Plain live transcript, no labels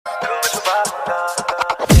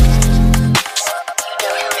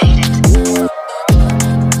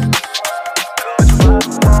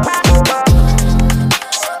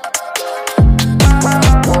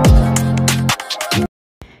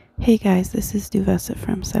Hey guys, this is Duvessa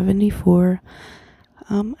from 74.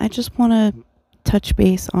 I just want to touch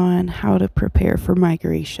base on how to prepare for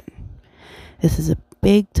migration. This is a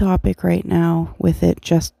big topic right now with it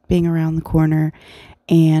just being around the corner,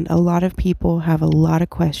 and a lot of people have a lot of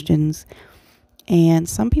questions, and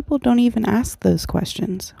some people don't even ask those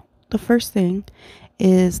questions. The first thing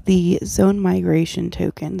is the zone migration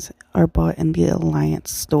tokens are bought in the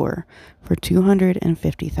Alliance store for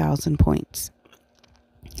 250,000 points.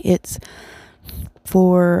 It's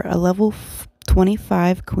for a level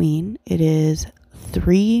 25 queen. It is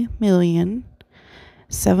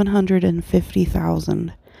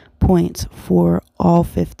 3,750,000 points for all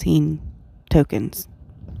 15 tokens.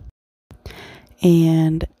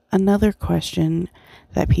 And another question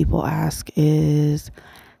that people ask is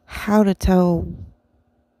how to tell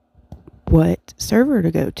what server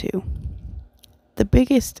to go to. The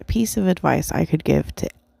biggest piece of advice I could give to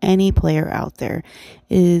any player out there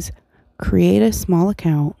is create a small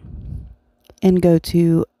account and go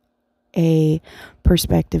to a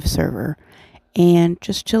prospective server and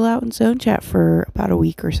just chill out in zone chat for about a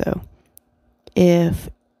week or so. If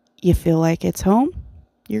you feel like it's home,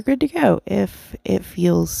 you're good to go. If it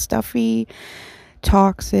feels stuffy,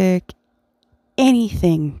 toxic,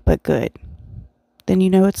 anything but good, then you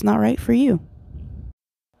know it's not right for you.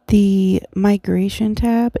 The migration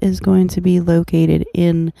tab is going to be located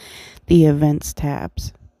in the events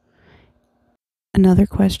tabs. Another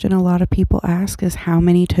question a lot of people ask is how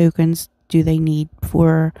many tokens do they need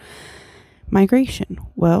for migration?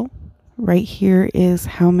 Well, right here is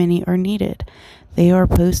how many are needed. They are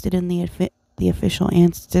posted in the official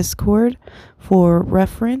theants Discord for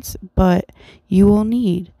reference, but you will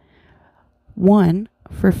need 1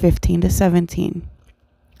 for 15 to 17.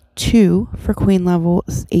 2 for queen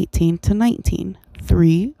levels 18 to 19,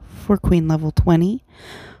 3 for queen level 20,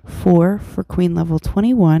 4 for queen level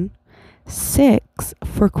 21, 6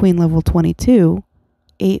 for queen level 22,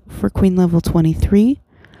 8 for queen level 23,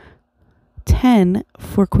 10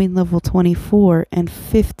 for queen level 24, and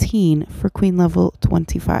 15 for queen level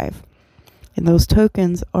 25. And those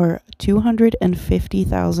tokens are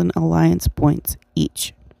 250,000 alliance points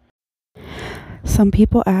each. Some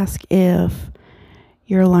people ask if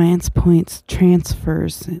your alliance points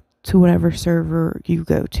transfers to whatever server you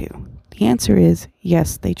go to. The answer is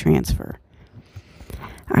yes, they transfer.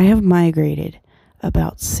 I have migrated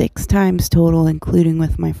about 6 times total, including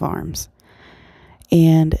with my farms,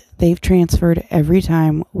 and they've transferred every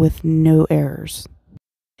time with no errors.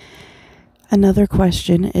 Another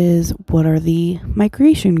question is, what are the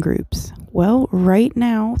migration groups? Well, right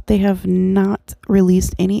now they have not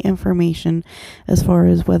released any information as far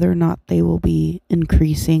as whether or not they will be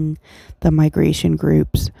increasing the migration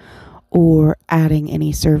groups or adding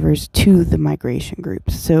any servers to the migration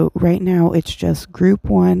groups. So right now it's just group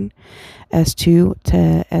 1 S2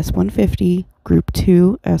 to S150, group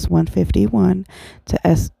 2 S151 to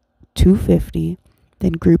S250,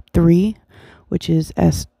 then group 3, which is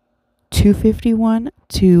S251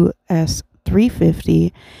 to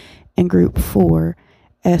S350, and group 4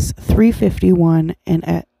 S351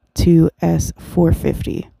 and to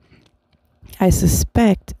S450. I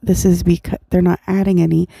suspect this is because they're not adding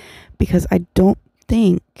any, because I don't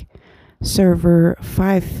think server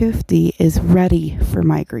 550 is ready for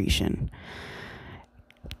migration.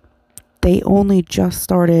 They only just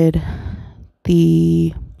started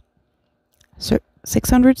the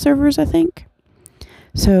 600 servers, I think.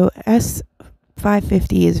 So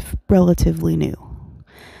S550 is relatively new.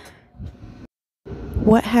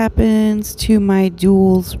 What happens to my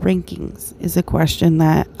duels rankings is a question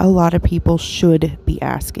that a lot of people should be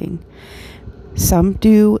asking. Some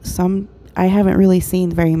do, some I haven't really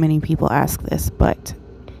seen very many people ask this, but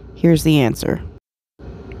here's the answer.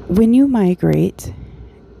 When you migrate,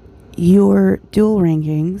 your duel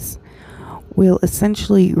rankings will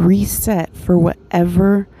essentially reset for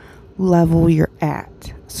whatever level you're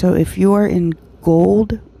at. So if you are in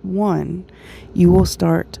gold 1, you will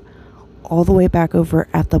start all the way back over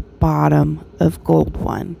at the bottom of gold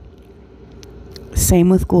 1. Same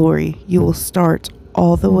with glory. You will start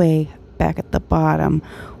all the way back at the bottom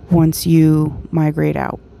once you migrate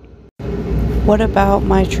out. What about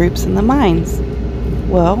my troops in the mines?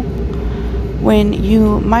 Well, when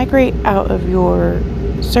you migrate out of your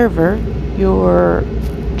server, your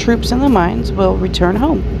troops in the mines will return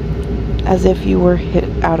home as if you were hit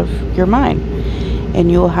out of your mine, and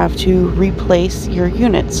you'll have to replace your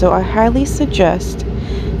units. So I highly suggest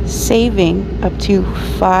saving up to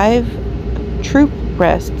 5 troop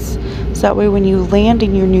rests, so that way when you land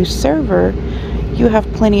in your new server, you have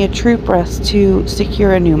plenty of troop rests to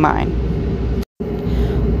secure a new mine.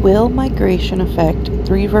 Will migration affect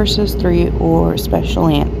 3 versus 3 or special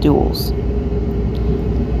ant duels?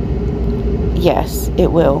 Yes,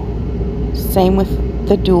 it will. Same with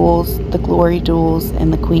the duels, the glory duels,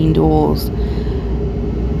 and the queen duels.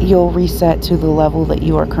 You'll reset to the level that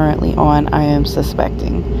you are currently on, I am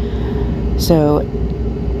suspecting. So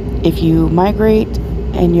if you migrate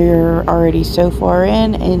and you're already so far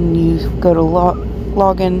in and you go to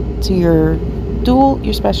log in to your duel,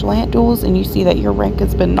 your special ant duels, and you see that your rank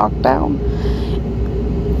has been knocked down,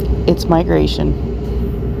 it's migration.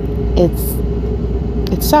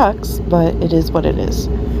 It sucks, but it is what it is.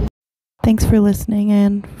 Thanks for listening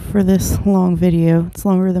in for this long video. It's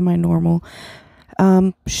longer than my normal.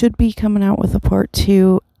 Should be coming out with a part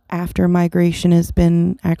 2 after migration has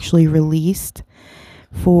been actually released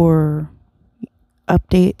for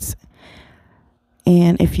updates.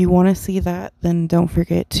 And if you want to see that, then don't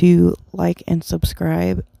forget to like and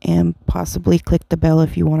subscribe and possibly click the bell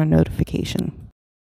if you want a notification.